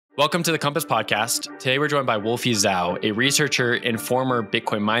Welcome to the Compass Podcast. Today we're joined by Wolfie Zhao, a researcher and former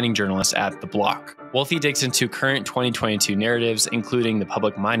Bitcoin mining journalist at The Block. Wolfie digs into current 2022 narratives, including the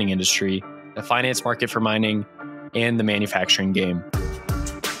public mining industry, the finance market for mining, and the manufacturing game.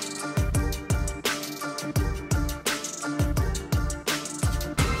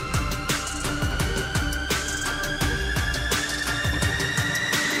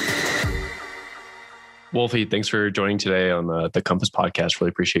 Wolfie, thanks for joining today on the Compass Podcast. Really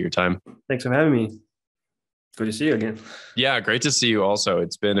appreciate your time. Thanks for having me. Good to see you again. Yeah, great to see you also.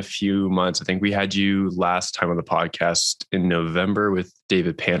 It's been a few months. I think we had you last time on the podcast in November with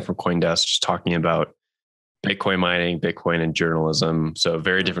David Pan from CoinDesk, just talking about Bitcoin mining, Bitcoin and journalism. So a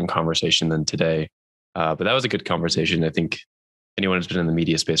very different conversation than today. But that was a good conversation. I think anyone who's been in the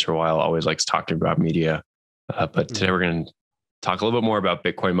media space for a while always likes talking about media. But today we're going to talk a little bit more about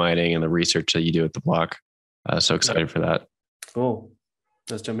Bitcoin mining and the research that you do at The Block. So excited for that. Cool.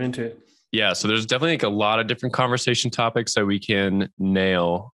 Let's jump into it. Yeah. So there's definitely like a lot of different conversation topics that we can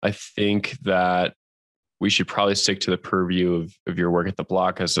nail. I think that we should probably stick to the purview of your work at The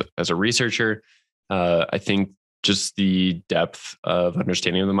Block as a researcher. I think just the depth of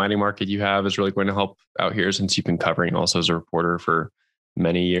understanding of the mining market you have is really going to help out here, since you've been covering also as a reporter for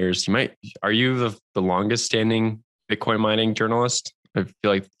many years. Are you the longest standing Bitcoin mining journalist? I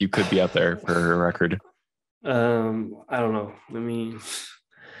feel like you could be out there for a record. I don't know.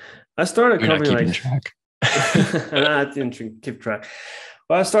 I started covering track. I didn't keep track.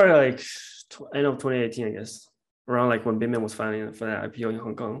 But I started end of 2018, I guess, around when Bitmain was filing for that IPO in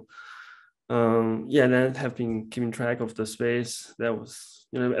Hong Kong. Then have been keeping track of the space. That was,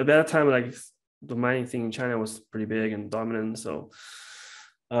 at that time, the mining thing in China was pretty big and dominant. So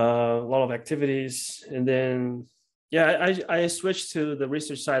a lot of activities. And then, I switched to the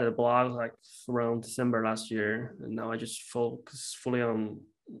research side of the blog around December last year. And now I just focus fully on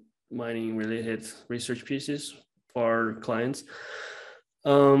mining related research pieces for our clients.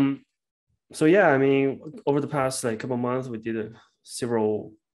 Over the past couple of months, we did a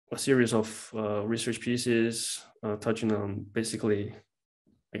series of research pieces touching on basically,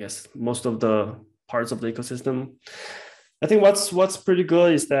 I guess, most of the parts of the ecosystem. I think what's pretty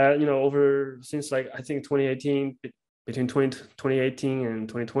good is that, since I think 2018, between 2018 and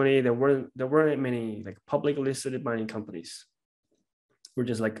 2020, there weren't many public listed mining companies. We're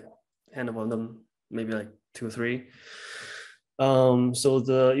just a handful of them, maybe 2 or 3. So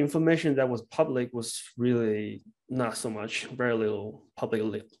the information that was public was really not so much, very little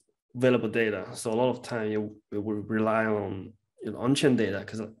publicly available data. So a lot of time we would rely on on-chain data,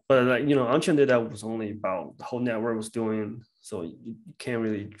 on-chain data was only about the whole network was doing. So you can't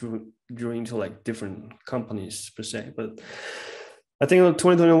really drew into different companies per se. But I think in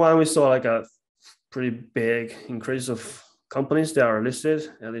 2021 we saw a pretty big increase of companies that are listed,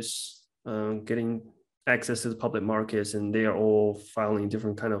 at least getting access to the public markets, and they are all filing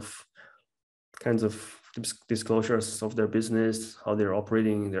different kinds of disclosures of their business, how they're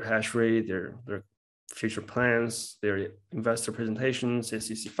operating, their hash rate, their future plans, their investor presentations,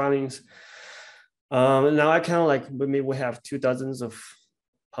 SEC filings. And now we have 24 of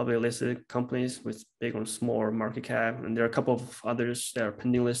public listed companies with big or small market cap, and there are a couple of others that are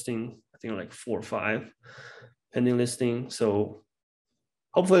pending listing. I think 4 or 5 pending listing. So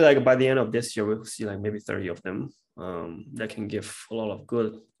hopefully by the end of this year, we'll see maybe 30 of them that can give a lot of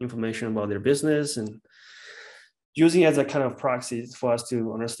good information about their business, and using it as a kind of proxy for us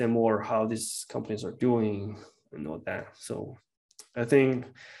to understand more how these companies are doing and all that. So I think,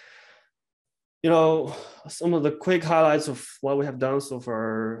 some of the quick highlights of what we have done so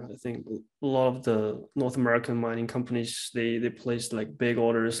far, I think a lot of the North American mining companies, they placed big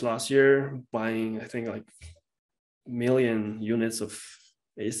orders last year, buying, I think million units of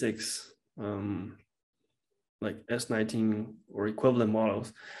ASICs, S19 or equivalent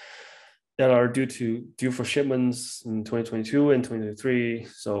models that are due for shipments in 2022 and 2023.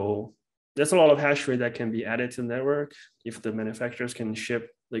 So there's a lot of hash rate that can be added to the network if the manufacturers can ship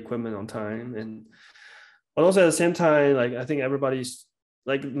the equipment on time. But also at the same time, I think everybody's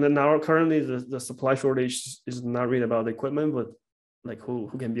now currently the supply shortage is not really about the equipment, but who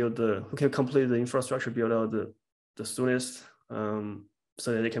can complete the infrastructure build out the soonest, so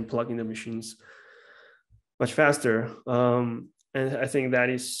that they can plug in the machines much faster. And I think that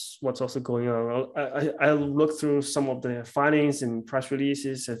is what's also going on. I looked through some of the findings and press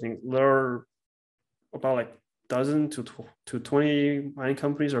releases. I think there are about 12 to 20 mining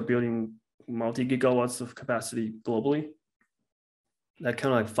companies are building multi-gigawatts of capacity globally. That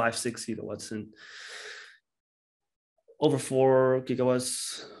kind of 5-6 gigawatts, and over 4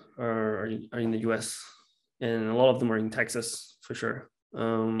 gigawatts are in the US, and a lot of them are in Texas for sure.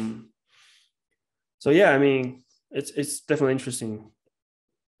 So yeah, I mean, it's definitely interesting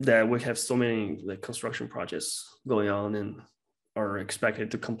that we have so many like construction projects going on and are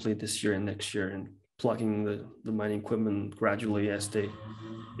expected to complete this year and next year, and plugging the mining equipment gradually as they,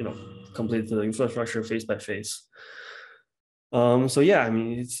 complete the infrastructure phase by phase. So yeah, I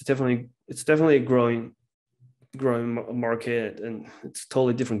mean, it's definitely a growing market, and it's a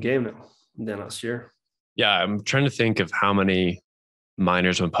totally different game now than last year. Yeah, I'm trying to think of how many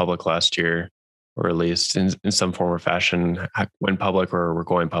miners went public last year, or at least in some form or fashion went public or were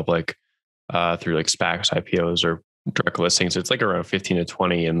going public through like SPACs, IPOs, or direct listings. It's like around 15 to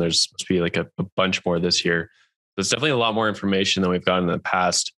 20, and there's supposed to be like a bunch more this year. There's definitely a lot more information than we've gotten in the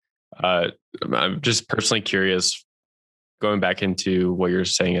past. I'm just personally curious, going back into what you were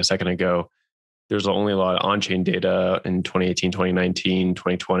saying a second ago, there's only a lot of on-chain data in 2018, 2019,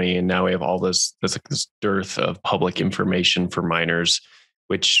 2020, and now we have all this dearth of public information for miners,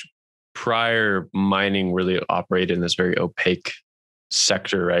 which prior mining really operated in this very opaque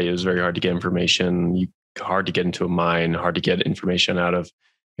sector, right? It was very hard to get information, hard to get into a mine, hard to get information out of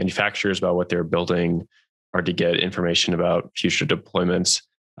manufacturers about what they're building, hard to get information about future deployments.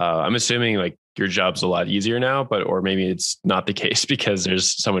 I'm assuming like your job's a lot easier now, or maybe it's not the case because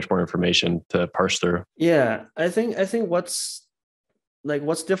there's so much more information to parse through. Yeah, I think what's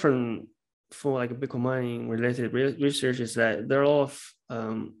different for like Bitcoin mining related research is that there are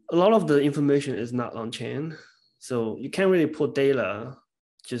a lot of the information is not on chain, so you can't really pull data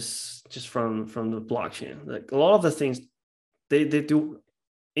just from the blockchain. Like a lot of the things they do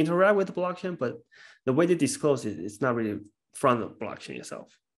interact with the blockchain, but the way they disclose it, it's not really from the blockchain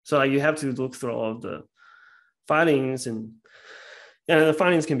itself. So like you have to look through all of the filings, and the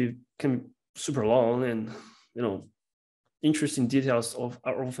filings can be super long, and interesting details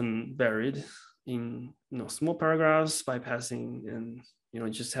are often buried in small paragraphs, bypassing, and you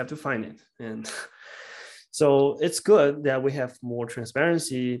just have to find it. And so it's good that we have more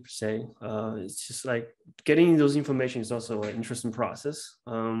transparency per se. It's just like getting those information is also an interesting process.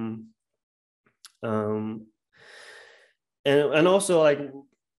 And also, like,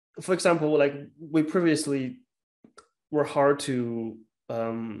 for example, like we previously were hard to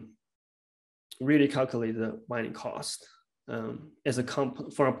really calculate the mining cost as from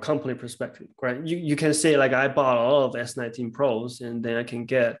a company perspective, right? You can say like I bought all of S19 Pros, and then I can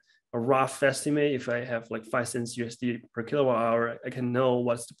get a rough estimate. If I have like 5 cents USD per kilowatt hour, I can know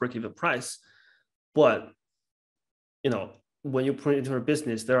what's the break-even price. But when you put it into a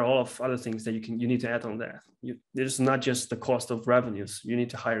business, there are all of other things that you need to add on that. It's not just the cost of revenues. You need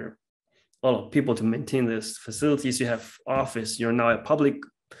to hire a lot of people to maintain this facilities. You have office. You're now a public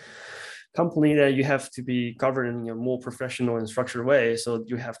company that you have to be governed in a more professional and structured way. So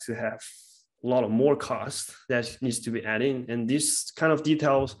you have to have a lot of more cost that needs to be added in. And these kind of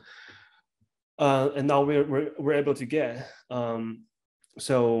details, and now we're able to get.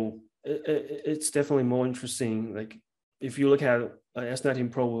 So it's definitely more interesting. Like if you look at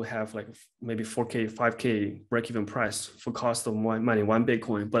S19 Pro, will have like maybe 4K, 5K break-even price for cost of mining one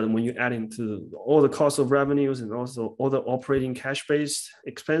Bitcoin. But when you add into all the cost of revenues and also all the operating cash-based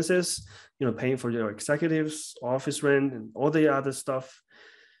expenses, paying for your executives, office rent, and all the other stuff,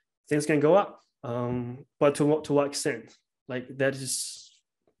 things can go up. But to what extent? Like that is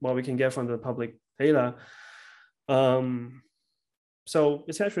what we can get from the public data. So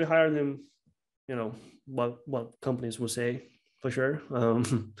it's actually higher than, what companies will say, for sure.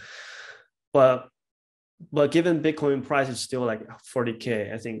 But given Bitcoin price is still like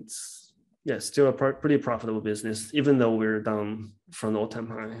 40K, I think it's still a pretty profitable business, even though we're down from the all-time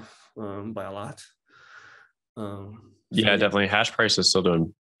high by a lot. Definitely. Hash price is still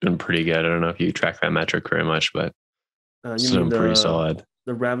doing pretty good. I don't know if you track that metric very much, but you mean pretty solid.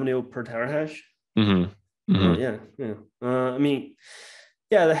 The revenue per terahash? Mm-hmm. Mm-hmm. Yeah. I mean,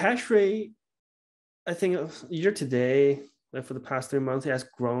 the hash rate, I think year to date, like for the past 3 months, it has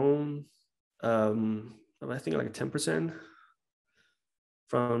grown, I think like 10%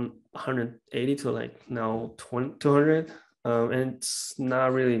 from 180 to like now 200. And it's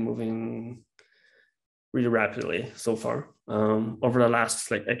not really moving really rapidly so far over the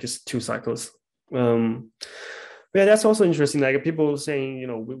last like I guess 2 cycles. That's also interesting. Like people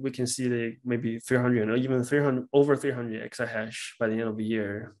saying, we can see the maybe 300 or even 300 over 300 exahash by the end of the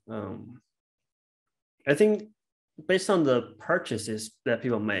year. I think based on the purchases that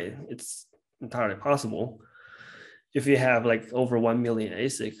people made, it's entirely possible. If you have like over 1 million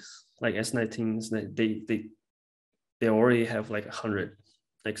ASICs, like S19s, they already have like 100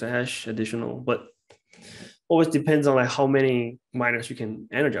 exahash additional, but always depends on like how many miners you can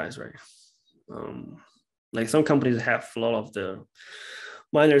energize, right? like some companies have a lot of the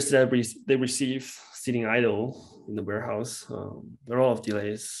miners that they receive sitting idle in the warehouse. There are a lot of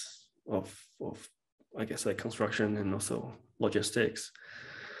delays of I guess like construction and also logistics.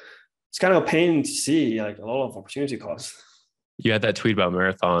 It's kind of a pain to see, like a lot of opportunity costs. You had that tweet about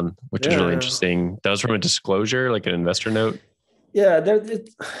Marathon, which is really interesting. That was from a disclosure, like an investor note. Yeah,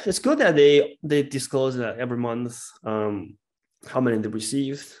 it's good that they disclose that every month, how many they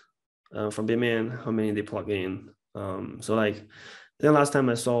received from Bitmain, how many they plug in. So like, then last time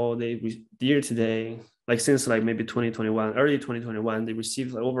I saw the year today, like since like maybe 2021, early 2021, they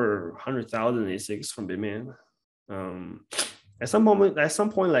received like over 100,000 ASICs from Bitmain. At some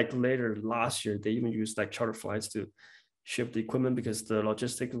point, like later last year, they even used like charter flights to ship the equipment because the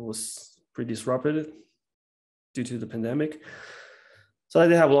logistics was pretty disrupted due to the pandemic. So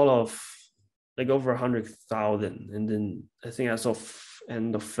they have a lot of like over 100,000, and then I think as of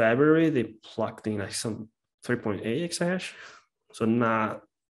end of February they plugged in like some 3.8 exahash, so not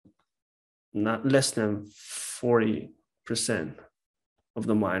less than 40% of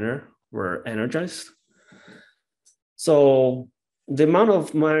the miner were energized. So the amount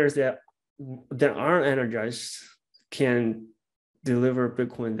of miners that aren't energized can deliver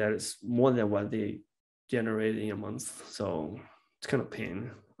Bitcoin that is more than what they generate in a month. So it's kind of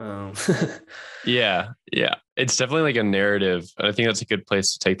pain. Yeah. It's definitely like a narrative. I think that's a good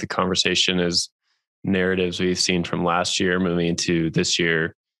place to take the conversation is narratives we've seen from last year moving into this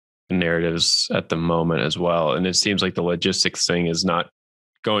year, narratives at the moment as well. And it seems like the logistics thing is not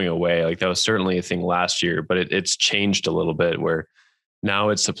going away. Like that was certainly a thing last year, but it's changed a little bit where now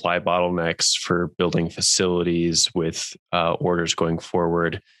it's supply bottlenecks for building facilities with orders going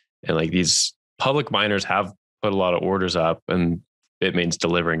forward. And like these public miners have put a lot of orders up and it means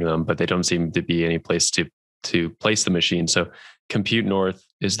delivering them, but they don't seem to be any place to place the machine. So Compute North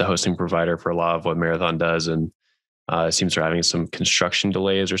is the hosting provider for a lot of what Marathon does. And it seems they're having some construction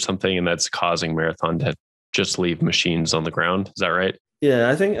delays or something, and that's causing Marathon to just leave machines on the ground. Is that right? Yeah,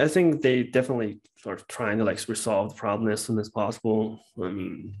 I think they definitely are trying to like resolve the problem as soon as possible. I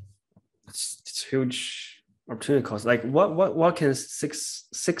mean, it's huge opportunity cost. Like what can six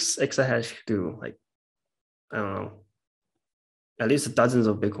exahash do? Like I don't know, at least dozens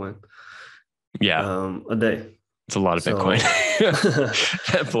of Bitcoin. Yeah, a day. It's a lot of Bitcoin.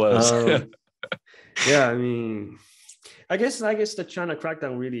 That blows. Yeah, I mean, I guess the China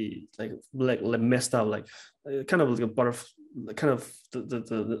crackdown really like messed up, like kind of like a butterfly, kind of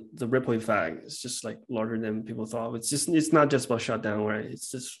the ripple effect. It's just like larger than people thought. It's not just about shutdown, right? It's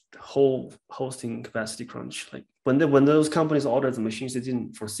just whole hosting capacity crunch. Like when those companies ordered the machines, they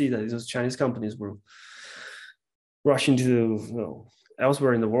didn't foresee that those Chinese companies were rushing to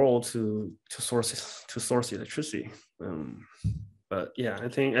elsewhere in the world to source electricity. But yeah, I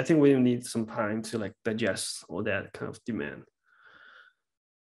think we need some time to like digest all that kind of demand.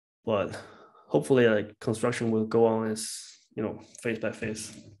 But hopefully, like construction will go on as phase by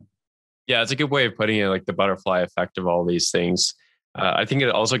phase. Yeah, it's a good way of putting it, like the butterfly effect of all these things. I think it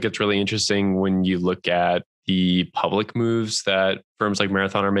also gets really interesting when you look at the public moves that firms like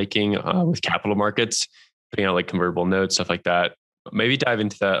Marathon are making with capital markets, putting out like convertible notes, stuff like that. Maybe dive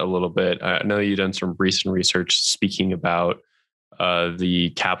into that a little bit. I know you've done some recent research speaking about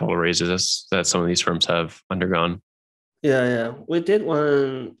the capital raises that some of these firms have undergone. Yeah, we did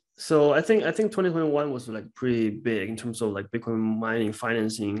one. So I think 2021 was like pretty big in terms of like Bitcoin mining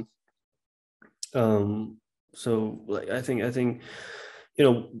financing. So like I think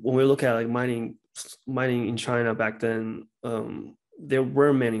when we look at like mining in China back then, there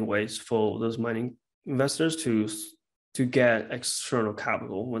were many ways for those mining investors to get external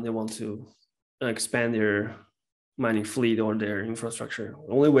capital when they want to expand their mining fleet or their infrastructure.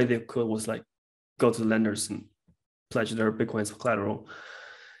 The only way they could was like go to lenders and pledge their Bitcoins for collateral,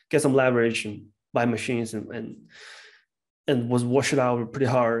 get some leverage and buy machines and was washed out pretty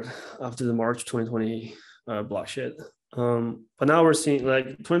hard after the March 2020 block shit. But now we're seeing like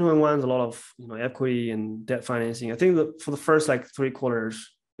 2021 is a lot of equity and debt financing. I think that for the first like 3 quarters,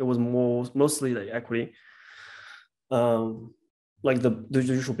 it was mostly like equity. Like the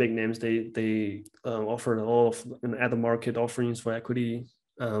usual big names, they offered all of at the market offerings for equity.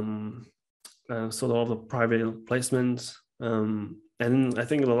 So all the private placements. And I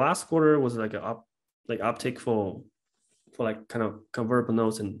think the last quarter was like uptake for like kind of convertible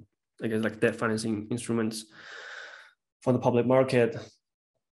notes and I guess like debt financing instruments for the public market.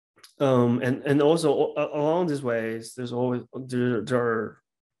 And also along these ways, there are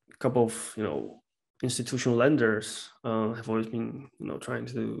a couple of institutional lenders have always been trying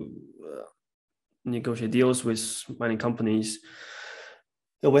to negotiate deals with mining companies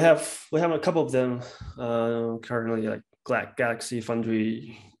Yeah, we have a couple of them currently, like Galaxy,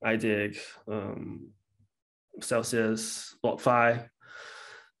 Foundry, iDig, Celsius, BlockFi.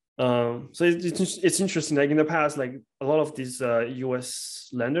 So it's interesting. Like in the past, like a lot of these US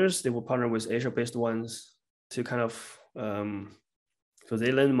lenders, they will partner with Asia-based ones to kind of so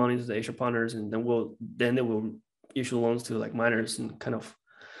they lend money to the Asia partners, and then they will issue loans to like miners and kind of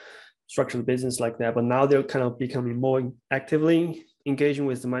structure the business like that. But now they're kind of becoming more actively engaging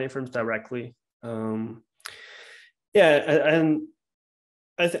with the mining firms directly. Yeah, and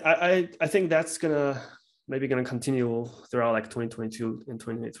I think that's maybe gonna continue throughout like 2022 and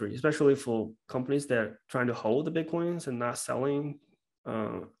 2023, especially for companies that are trying to hold the Bitcoins and not selling.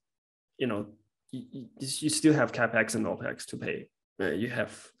 You know, you still have capex and opex to pay. You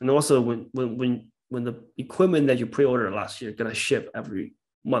have, and also when the equipment that you pre-ordered last year gonna ship every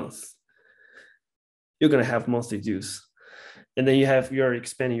month, you're gonna have monthly dues, and then you're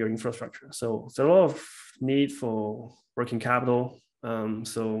expanding your infrastructure. So there's a lot of need for working capital.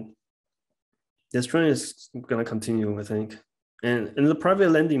 So this trend is gonna continue, I think. And the private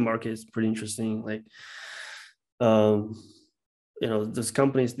lending market is pretty interesting. Like, these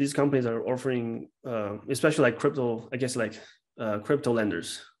companies are offering, especially like crypto, I guess like crypto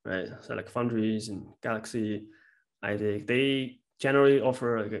lenders, right? So like Foundries and Galaxy, iDig, they generally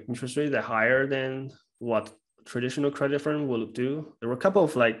offer like an interest rate that higher than what traditional credit firm will do. There were a couple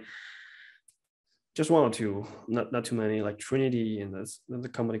of like, just one or two, not too many, like Trinity and there's a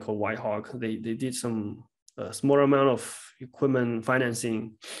company called Whitehawk. They did some smaller amount of equipment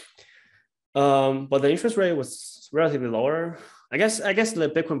financing, but the interest rate was relatively lower. I guess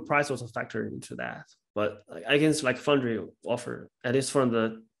the Bitcoin price was a factor into that. But I guess like Foundry offer, at least from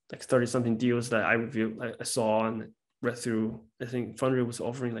the like 30 something deals that I saw and read through, I think Foundry was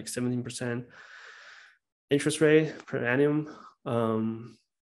offering like 17% interest rate per annum.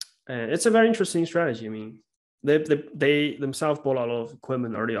 And it's a very interesting strategy. I mean, they themselves bought a lot of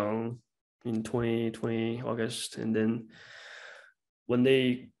equipment early on in 2020 August, and then when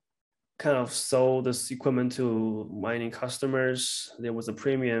they kind of sold this equipment to mining customers, there was a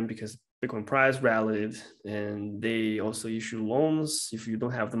premium because Bitcoin price rallied, and they also issue loans if you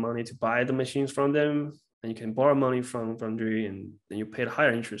don't have the money to buy the machines from them, and you can borrow money from Foundry, and then you pay a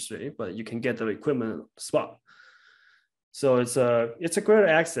higher interest rate, but you can get the equipment spot. So it's a great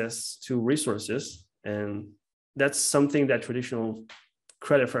access to resources, and that's something that traditional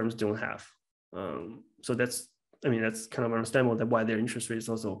credit firms don't have. So that's kind of understandable that why their interest rate is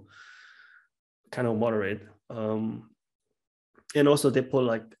also kind of moderate. And also they put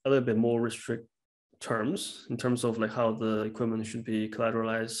like a little bit more restrict terms in terms of like how the equipment should be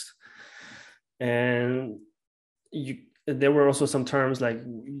collateralized. And there were also some terms like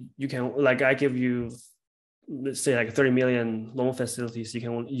you can, like I give you, let's say like 30 million loan facilities, you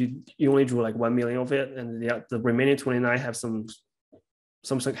only drew like 1 million of it, and the remaining 29 have some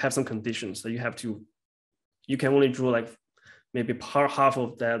conditions that you can only draw like maybe half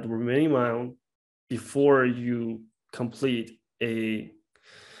of that remaining amount before you complete a,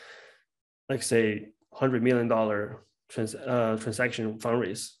 like say $100 million transaction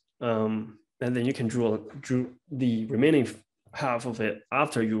fundraise, and then you can draw the remaining half of it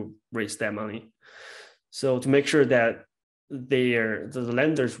after you raise that money. So to make sure that the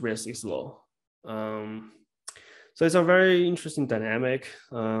lender's risk is low. So it's a very interesting dynamic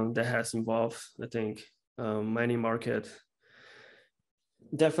that has involved, I think, mining market.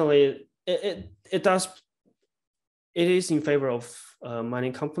 Definitely, it is in favor of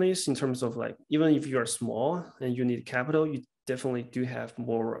mining companies in terms of like, even if you are small and you need capital, you definitely do have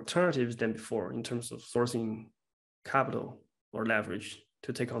more alternatives than before in terms of sourcing capital or leverage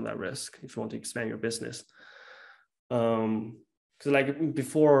to take on that risk if you want to expand your business. Because like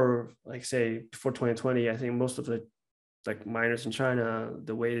before 2020, I think most of the like miners in China,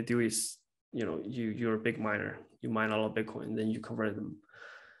 the way they do is, you're a big miner, you mine a lot of Bitcoin, then you convert them.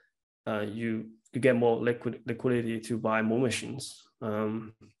 You get more liquidity to buy more machines.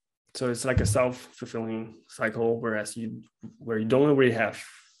 So it's like a self-fulfilling cycle, whereas where you don't really have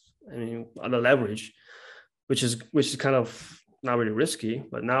any other leverage, which is kind of not really risky.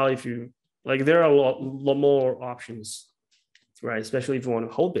 But now if you like, there are a lot more options, right? Especially if you want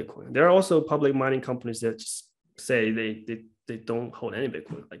to hold Bitcoin. There are also public mining companies that just say they don't hold any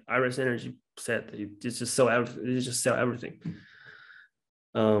Bitcoin. Like Iris Energy said, they just sell everything.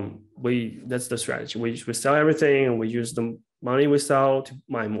 That's the strategy. We sell everything, and we use the money we sell to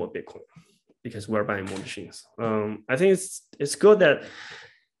mine more Bitcoin because we're buying more machines. I think it's good that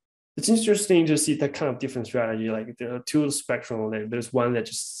it's interesting to see that kind of different strategy. Like there are two spectrum. There's one that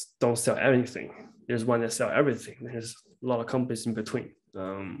just don't sell anything. There's one that sell everything. There's a lot of companies in between.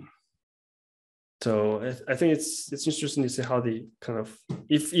 So I think it's interesting to see how they kind of,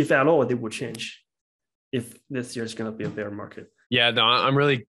 if at all, they will change if this year is going to be a bear market. Yeah, no, I'm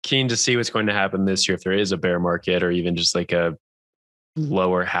really keen to see what's going to happen this year if there is a bear market or even just like a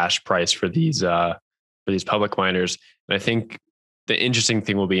lower hash price for these public miners. And I think the interesting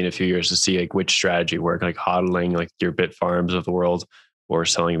thing will be in a few years to see like which strategy work, like hodling, like your bit farms of the world, or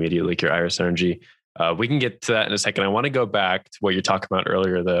selling immediately, like your Iris Energy. We can get to that in a second. I want to go back to what you're talking about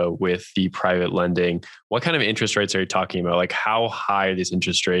earlier, though, with the private lending. What kind of interest rates are you talking about? Like, how high are these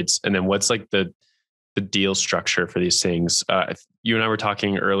interest rates? And then what's like the deal structure for these things? You and I were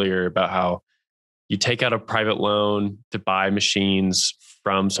talking earlier about how you take out a private loan to buy machines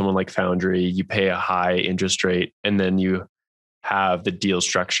from someone like Foundry, you pay a high interest rate, and then you have the deal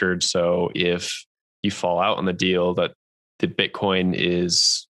structured. So if you fall out on the deal, that the Bitcoin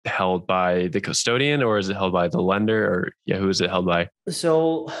is held by the custodian, or is it held by the lender, or who is it held by?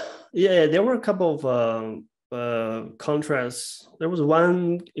 So yeah, there were a couple of contrasts. There was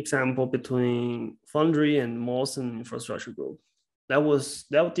one example between Foundry and Mawson Infrastructure Group.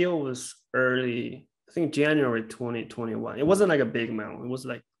 That deal was early, I think January 2021. It wasn't like a big amount. It was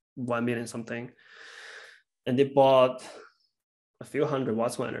like 1 million something. And they bought a few hundred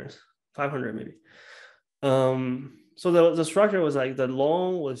watts miners, 500 maybe. So the structure was like the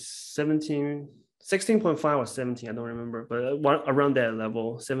loan was 16.5 or 17, I don't remember, but around that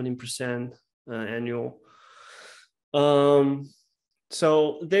level, 17% annual.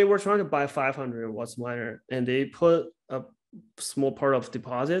 So they were trying to buy 500 watts miner, and they put a small part of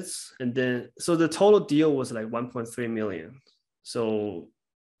deposits, and then so the total deal was like 1.3 million. So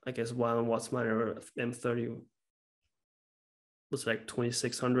I guess one watts miner M30 was like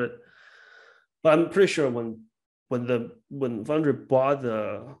 2,600. But I'm pretty sure when Foundry bought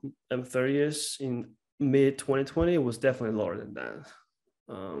the M30s in mid 2020, it was definitely lower than that.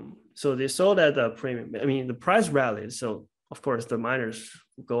 So they sold at a premium. I mean, the price rallied, so of course the miners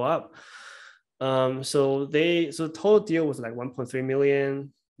go up. So the total deal was like 1.3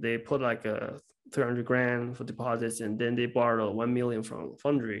 million. They put like a 300 grand for deposits, and then they borrowed 1 million from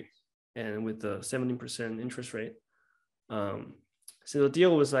Foundry, and with the 17% interest rate. So the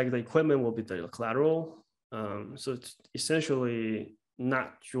deal was like the equipment will be the collateral. So it's essentially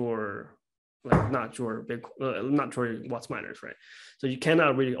not your big, not your watts miners, right? So you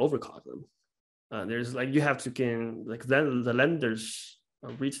cannot really overclock them. There's like, you have to gain like then the lenders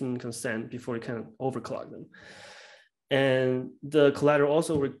written consent before you can overclock them. And the collateral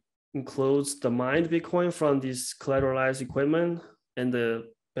also includes the mined Bitcoin from this collateralized equipment, and the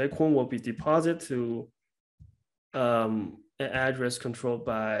Bitcoin will be deposited to an address controlled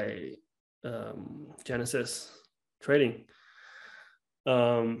by Genesis Trading,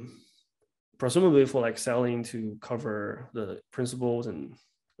 presumably for like selling to cover the principals and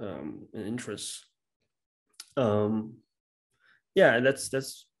interest. Yeah, that's the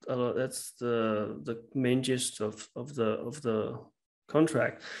main gist of the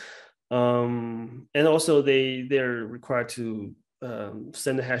contract. And also they're required to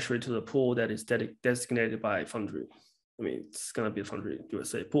send the hash rate to the pool that is designated by Foundry. I mean, it's gonna be a Foundry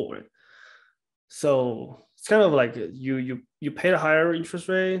USA pool, right? So it's kind of like you pay a higher interest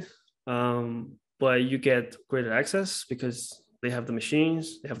rate, but you get greater access because they have the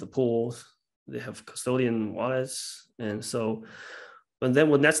machines, they have the pools, they have custodian wallets, and so. And then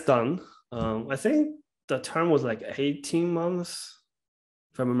when that's done, I think the term was like 18 months,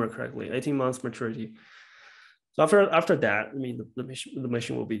 if I remember correctly, 18 months maturity. So after that, I mean, the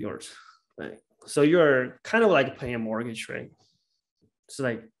machine will be yours, right? So you're kind of like paying a mortgage, right? It's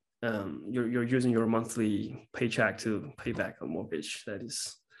like you're using your monthly paycheck to pay back a mortgage that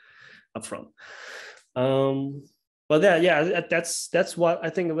is upfront. But that's what I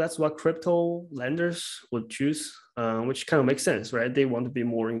think. That's what crypto lenders would choose, which kind of makes sense, right? They want to be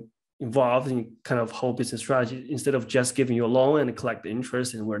more involved in kind of whole business strategy instead of just giving you a loan and collect the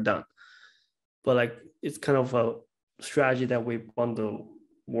interest and we're done. But like it's kind of a strategy that we bundle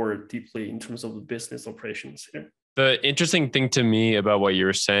more deeply in terms of the business operations here. The interesting thing to me about what you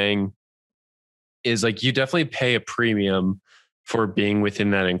were saying is like you definitely pay a premium for being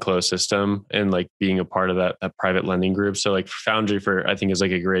within that enclosed system and like being a part of that private lending group. So like Foundry I think is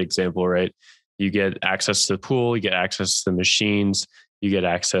like a great example, right? You get access to the pool, you get access to the machines, you get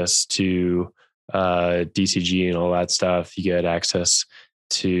access to DCG and all that stuff. You get access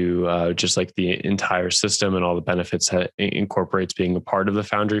to just like the entire system and all the benefits that it incorporates being a part of the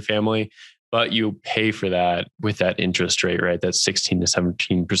Foundry family. But you pay for that with that interest rate, right? That 16 to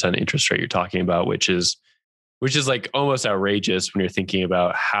 17% interest rate you're talking about, which is like almost outrageous when you're thinking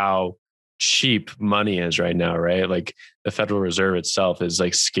about how cheap money is right now, right? Like the Federal Reserve itself is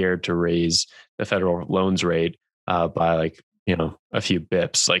like scared to raise the federal loans rate by like, a few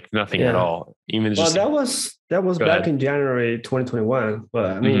bips, like nothing at Yeah. all. Even Well, just that was go back ahead. in January 2021, but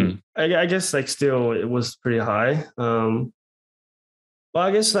I Hmm. mean, I guess like still it was pretty high. Well,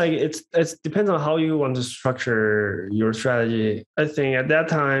 I guess like it's depends on how you want to structure your strategy. I think at that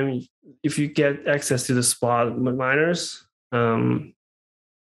time, if you get access to the spot miners, the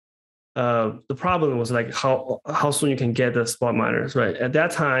problem was like how soon you can get the spot miners, right? At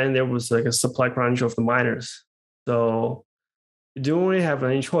that time, there was like a supply crunch of the miners, so you don't really have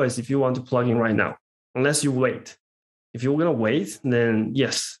any choice if you want to plug in right now, unless you wait. If you're gonna wait, then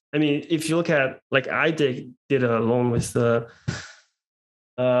yes. I mean, if you look at like I did a loan with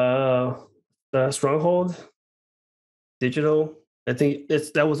uh, the Stronghold Digital. I think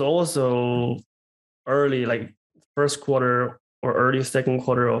that was also early, like first quarter or early second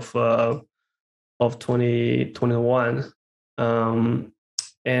quarter of 2021. And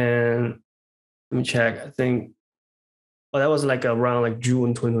let me check. I think that was like around like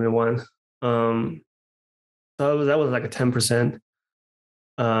June 2021. So that was like a 10%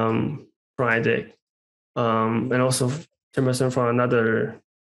 from IDIC, and also 10% from another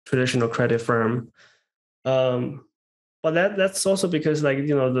traditional credit firm. Um, but that's also because like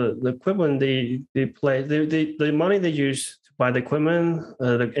the equipment they play the money they use to buy the equipment,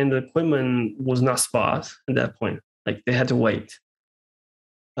 and the equipment was not spot at that point. Like they had to wait.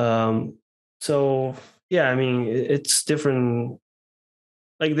 Um, so yeah, I mean it's different.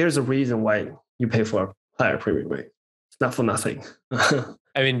 Like there's a reason why you pay for a higher premium rate. It's not for nothing.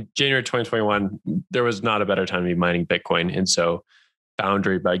 I mean, January 2021, there was not a better time to be mining Bitcoin. And so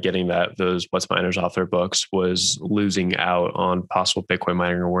Foundry, by getting those what's miners off their books, was losing out on possible Bitcoin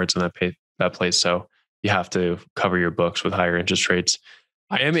mining rewards in that place. So you have to cover your books with higher interest rates.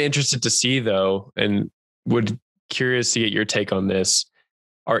 I am interested to see though, and would curious to get your take on this.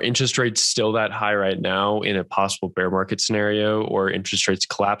 Are interest rates still that high right now in a possible bear market scenario, or interest rates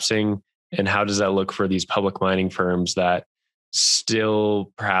collapsing? And how does that look for these public mining firms that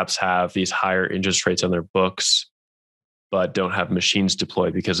still perhaps have these higher interest rates on their books, but don't have machines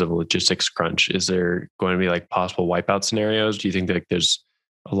deployed because of a logistics crunch? Is there going to be like possible wipeout scenarios? Do you think that there's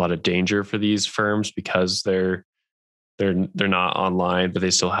a lot of danger for these firms because they're not online, but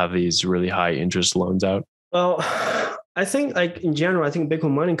they still have these really high interest loans out? Well, I think like in general, I think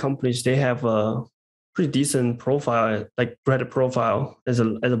Bitcoin mining companies they have a pretty decent profile, like credit profile as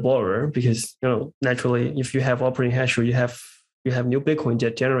a borrower, because naturally, if you have operating hash rate, you have new Bitcoin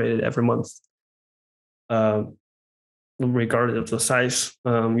get generated every month, uh, regardless of the size.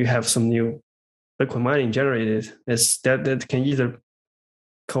 You have some new Bitcoin mining generated. That can either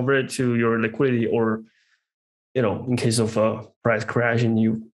convert to your liquidity, or in case of a price crash and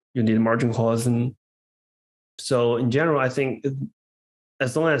you need margin calls. And so in general, I think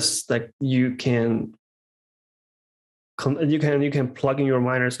as long as like you can plug in your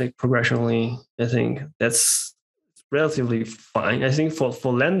miners like progressionally, I think that's relatively fine. I think for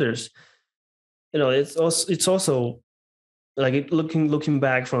lenders, it's also like looking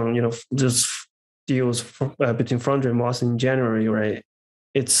back from just deals between Foundry and Moss in January, right?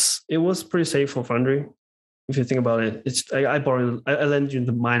 It was pretty safe for Foundry. If you think about it, I lend you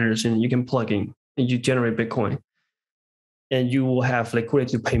the miners and you can plug in and you generate Bitcoin, and you will have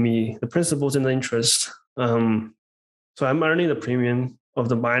liquidity to pay me the principals and the interest. So I'm earning the premium of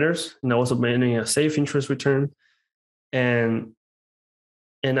the miners and also earning a safe interest return. And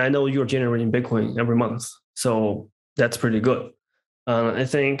I know you're generating Bitcoin every month. So that's pretty good. I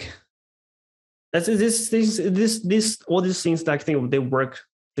think that's this all these things that I think they work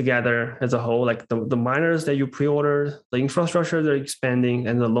together as a whole. Like the miners that you pre-order, the infrastructure they're expanding,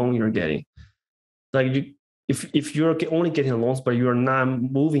 and the loan you're getting. Like if you're only getting loans, but you're not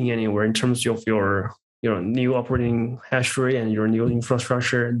moving anywhere in terms of your new operating hash rate and your new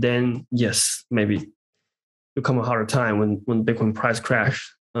infrastructure, then yes, maybe you come a harder time when Bitcoin price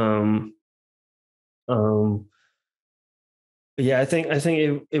crash. Um, yeah, I think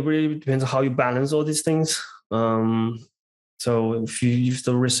it really depends on how you balance all these things. So if you use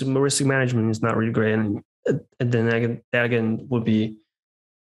the risk management is not really great, and then that again would be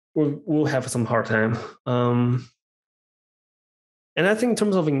we'll have some hard time. And I think in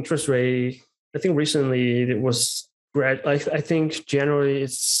terms of interest rate, I think recently it was great. I think generally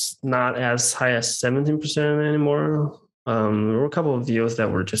it's not as high as 17% anymore. There were a couple of deals that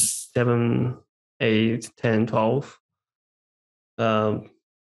were just 7, 8, 10, 12. Um,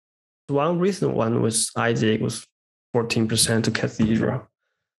 one recent one was Isaac was 14% to Cathedral.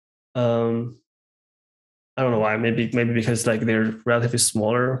 Um, I don't know why. Maybe because like they're relatively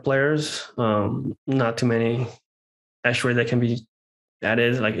smaller players. Not too many hash rate that can be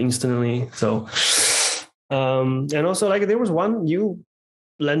added like instantly. So, and also like there was one new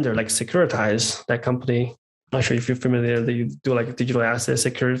lender like Securitize, that company. I'm not sure if you're familiar. They do like digital asset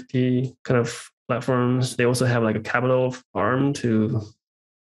security kind of platforms. They also have like a capital arm to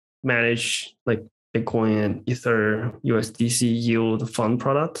manage like Bitcoin and Ether USDC yield fund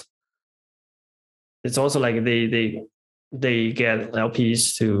product. It's also like they get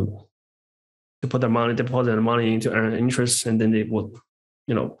LPs to put their money, deposit their money to earn interest, and then they would,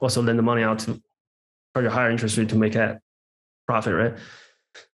 also lend the money out to charge a higher interest rate to make that profit, right?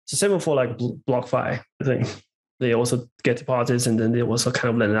 So same for like BlockFi, I think they also get deposits and then they also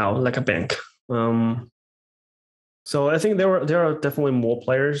kind of lend out like a bank. So I think there are definitely more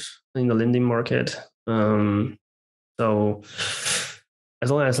players in the lending market. So as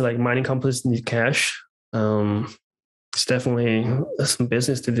long as like mining companies need cash, it's definitely some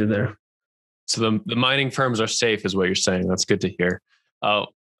business to do there. So the mining firms are safe, is what you're saying. That's good to hear. Or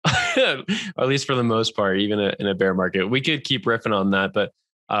at least for the most part, even in a bear market. We could keep riffing on that, but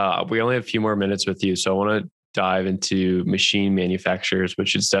we only have a few more minutes with you. So I want to dive into machine manufacturers,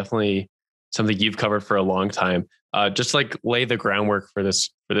 which is definitely something you've covered for a long time. Just like lay the groundwork for this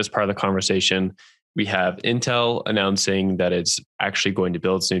part of the conversation. We have Intel announcing that it's actually going to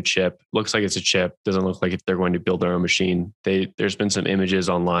build its new chip. Looks like it's a chip. Doesn't look like they're going to build their own machine. There's been some images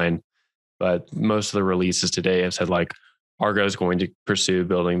online, but most of the releases today have said like Argo is going to pursue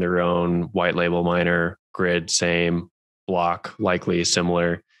building their own white label miner, Grid, same, Block, likely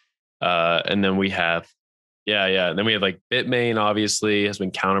similar. And then we have, And then we have like Bitmain, obviously, has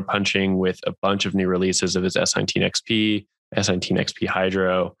been counterpunching with a bunch of new releases of its S19 XP, S19 XP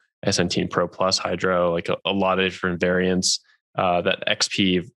Hydro, S19 Pro Plus Hydro, like a lot of different variants. That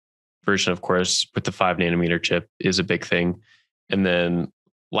XP version, of course, with the 5 nanometer chip is a big thing. And then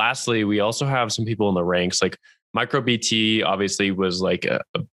lastly, we also have some people in the ranks, like MicroBT obviously was like a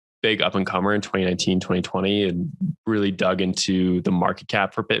big up and comer in 2019, 2020, and really dug into the market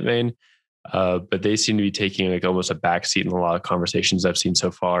cap for Bitmain. But they seem to be taking like almost a backseat in a lot of conversations I've seen so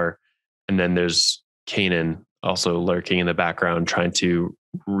far. And then there's Canaan also lurking in the background, trying to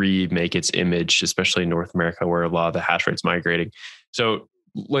remake its image, especially in North America, where a lot of the hash rate's migrating. So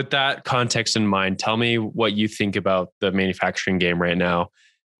with that context in mind, tell me what you think about the manufacturing game right now.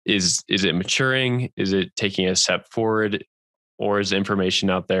 Is it maturing? Is it taking a step forward? Or is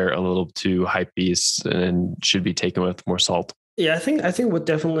information out there a little too hype beast and should be taken with more salt? Yeah, I think we're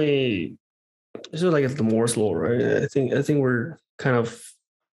definitely, this is like the Moore's law, right? I think we're kind of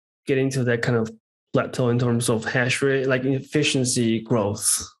getting to that kind of plateau in terms of hash rate, like efficiency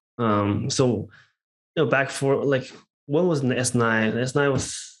growth. So back for like, when was the S9? The S9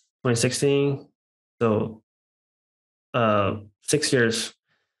 was 2016. So 6 years.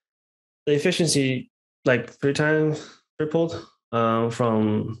 The efficiency like tripled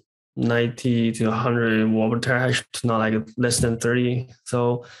from 90 to 100 watt per terahash to not like less than 30.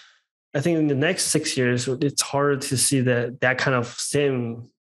 So I think in the next 6 years, it's hard to see that kind of same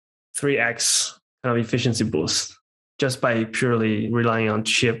 3x kind of efficiency boost just by purely relying on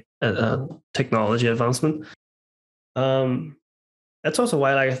chip technology advancement. That's also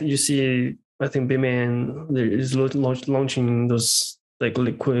why like you see, I think Bitmain is launching those like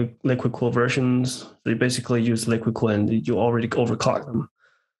liquid cool versions. They basically use liquid cool and you already overclock them.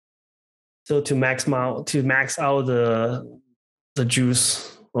 So to max out the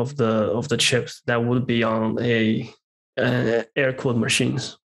juice of the chips that would be on a air cooled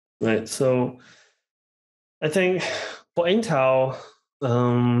machines, right? So I think for Intel,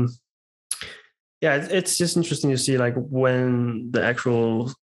 it's just interesting to see like when the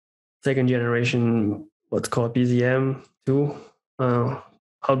actual second generation, what's called BZM two, how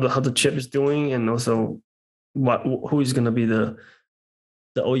the chip is doing, and also who is going to be the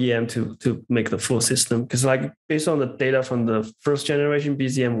OEM to make the full system. Because like based on the data from the first generation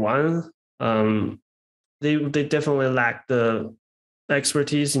BZM1, they definitely lack the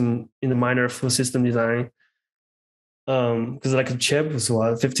expertise in the miner full system design. Because like the chip was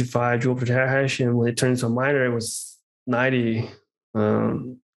 55 joule per terahash, and when it turned into a miner, it was 90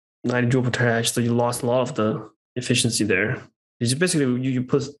 joule per terahash. So you lost a lot of the efficiency there. It's basically you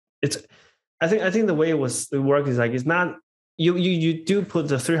put it's. I think the way it works is like it's not you do put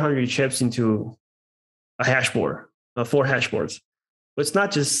the 300 chips into a hash board, 4 hash boards, but it's not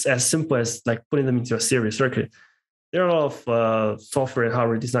just as simple as like putting them into a series circuit. There are a lot of software and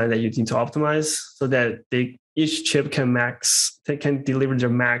hardware design that you need to optimize so that each chip can deliver their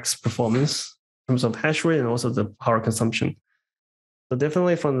max performance in terms of hash rate and also the power consumption. So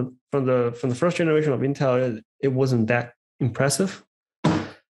definitely from the first generation of Intel, it wasn't that impressive.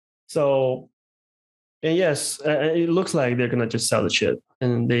 So and yes, it looks like they're gonna just sell the chip,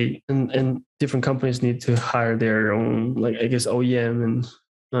 and and different companies need to hire their own, like I guess OEM,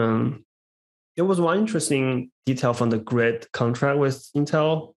 and it was one interesting detail from the Grid contract with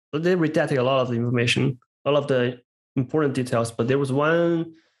Intel. But they redacted a lot of the information, all of the important details. But there was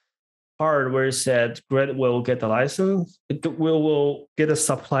one part where it said Grid will get the license, will get a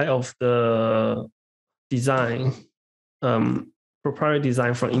supply of the design, proprietary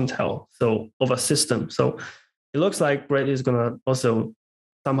design from Intel, so of a system. So it looks like Grid is gonna also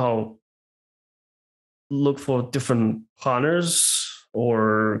somehow look for different partners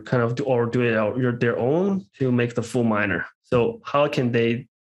or kind of do it out their own to make the full miner. So how can they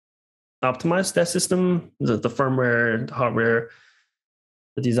optimize that system, the firmware, the hardware,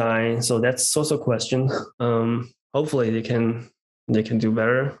 the design? So that's also a question. Hopefully they can do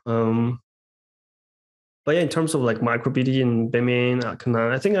better. But yeah, in terms of like MicroBT and Bitmain, I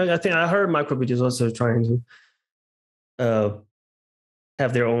think I heard MicroBT is also trying to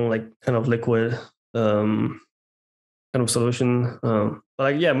have their own like kind of liquid kind of solution. But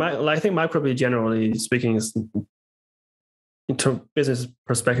like yeah, I think MicroBT generally speaking is in terms business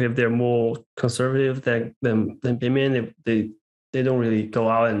perspective, they're more conservative than Bitmain. They don't really go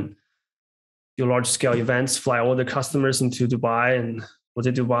out and do large scale events, fly all the customers into Dubai. And was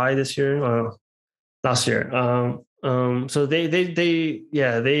it Dubai this year? Last year. So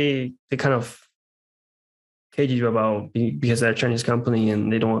they kind of cagey about because they're a Chinese company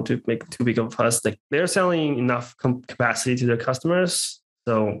and they don't want to make too big of a fuss. Like they're selling enough capacity to their customers,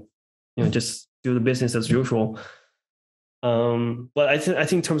 so just do the business as usual. But I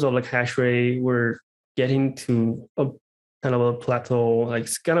think in terms of like hash rate, we're getting to a kind of a plateau, like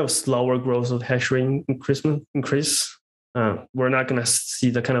it's kind of slower growth of hash rate increase. We're not gonna see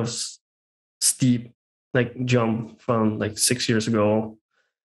the kind of steep like jump from like 6 years ago.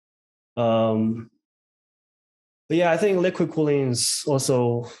 But yeah, I think liquid cooling is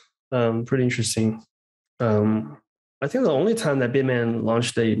also pretty interesting. I think the only time that Bitmain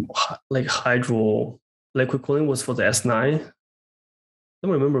launched a like hydro liquid cooling was for the S9. I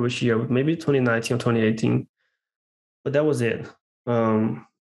don't remember which year, maybe 2019 or 2018, but that was it.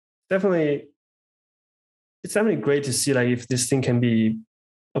 Definitely, it's definitely great to see like if this thing can be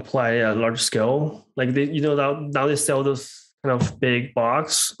applied at large scale. Like now they sell those kind of big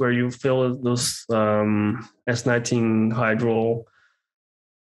box where you fill those S19 hydro.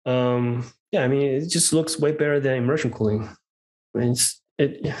 Yeah, I mean it just looks way better than immersion cooling. I mean,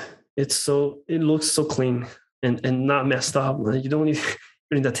 it looks so clean and not messed up. You don't need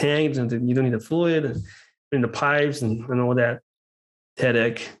you need the tanks and you don't need the fluid and you need the pipes and all that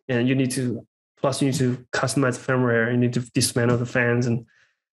headache. And you need to customize the firmware. You need to dismantle the fans and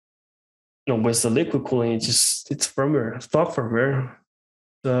with the liquid cooling, it's firmware, stock firmware,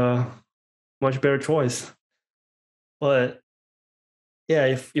 much better choice. But yeah,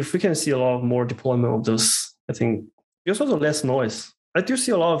 if we can see a lot more deployment of those, I think there's also less noise. I do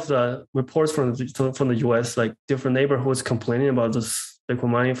see a lot of the reports from the US, like different neighborhoods complaining about those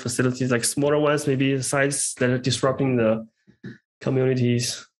liquid mining facilities, like smaller ones, maybe sites that are disrupting the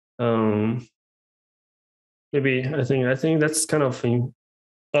communities. Maybe I think that's kind of an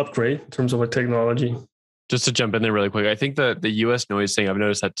upgrade in terms of a technology. Just to jump in there really quick, I think the US noise thing, I've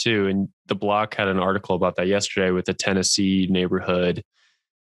noticed that too. And the Block had an article about that yesterday with the Tennessee neighborhood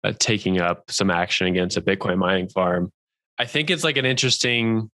taking up some action against a Bitcoin mining farm. I think it's like an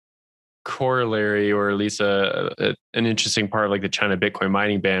interesting corollary, or at least an interesting part of like the China Bitcoin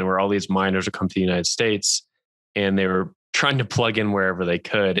mining ban, where all these miners would come to the United States and they were trying to plug in wherever they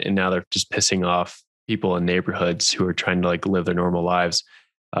could. And now they're just pissing off people in neighborhoods who are trying to like live their normal lives.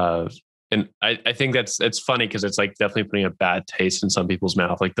 And I think it's funny because it's like definitely putting a bad taste in some people's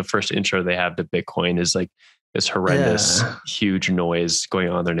mouth. Like the first intro they have to Bitcoin is like this horrendous, huge noise going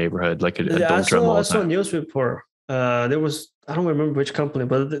on in their neighborhood, like a drum all the time. I saw a news report. There was, I don't remember which company,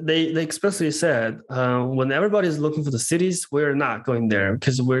 but they explicitly said when everybody's looking for the cities, we're not going there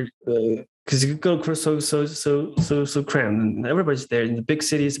because you go so crammed and everybody's there in the big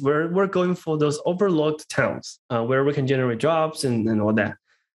cities. We're going for those overlooked towns where we can generate jobs and all that.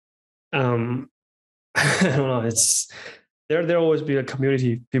 I don't know. It's there always be a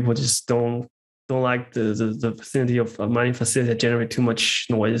community. People just don't like the vicinity of a mining facility that generate too much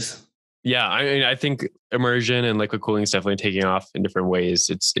noise. Yeah, I mean, I think immersion and liquid cooling is definitely taking off in different ways.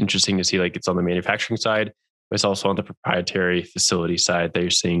 It's interesting to see like it's on the manufacturing side, but it's also on the proprietary facility side that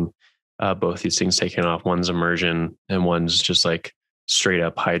you're seeing both these things taking off. One's immersion and one's just like straight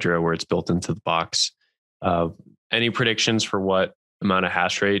up hydro where it's built into the box. Any predictions for what amount of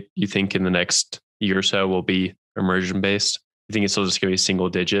hash rate you think in the next year or so will be immersion based? You think it's still just going to be single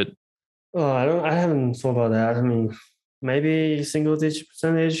digit? I haven't thought about that. I mean, maybe single digit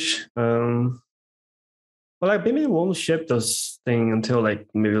percentage. But like maybe it won't ship this thing until like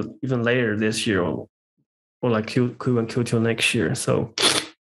maybe even later this year or like Q1, Q2 next year. So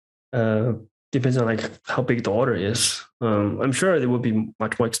uh depends on like how big the order is. I'm sure it would be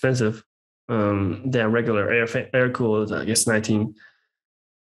much more expensive than regular air cooled, I guess 19.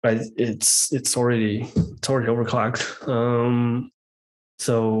 Right. It's already overclocked.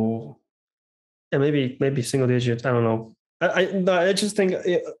 So yeah, maybe single digit. I don't know. I just think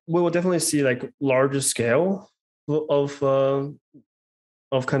we will definitely see like larger scale of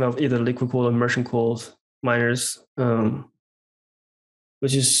kind of either liquid cooled or immersion cooled miners,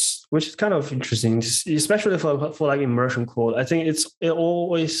 which is kind of interesting, especially for like immersion cooled. I think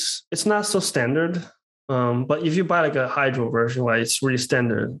it's not so standard. But if you buy like a hydro version, like it's really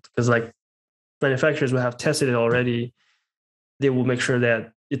standard because like manufacturers will have tested it already. They will make sure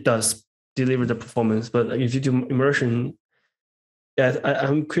that it does deliver the performance. But like if you do immersion, yeah,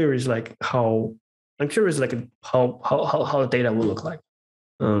 I'm curious like how the data will look like.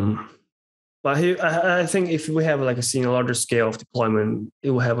 But I think if we have like a larger scale of deployment, it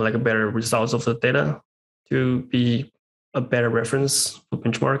will have like a better results of the data to be a better reference for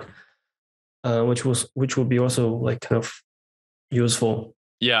benchmark, which will be also like kind of useful.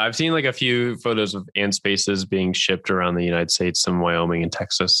 Yeah, I've seen like a few photos of ant spaces being shipped around the United States, some Wyoming and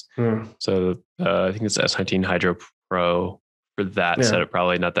Texas. So I think it's S19 Hydro Pro for that setup,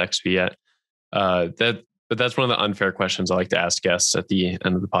 probably not the XP yet. But that's one of the unfair questions I like to ask guests at the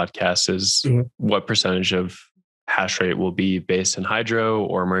end of the podcast is what percentage of hash rate will be based in hydro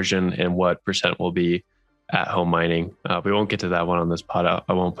or immersion and what percent will be at home mining. We won't get to that one on this pod.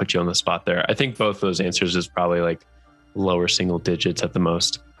 I won't put you on the spot there. I think both those answers is probably like lower single digits at the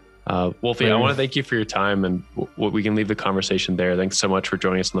most. Wolfie, I want to thank you for your time and we can leave the conversation there. Thanks so much for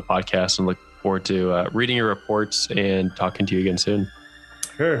joining us on the podcast and look forward to reading your reports and talking to you again soon.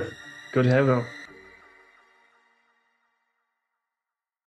 Sure. Good to have you.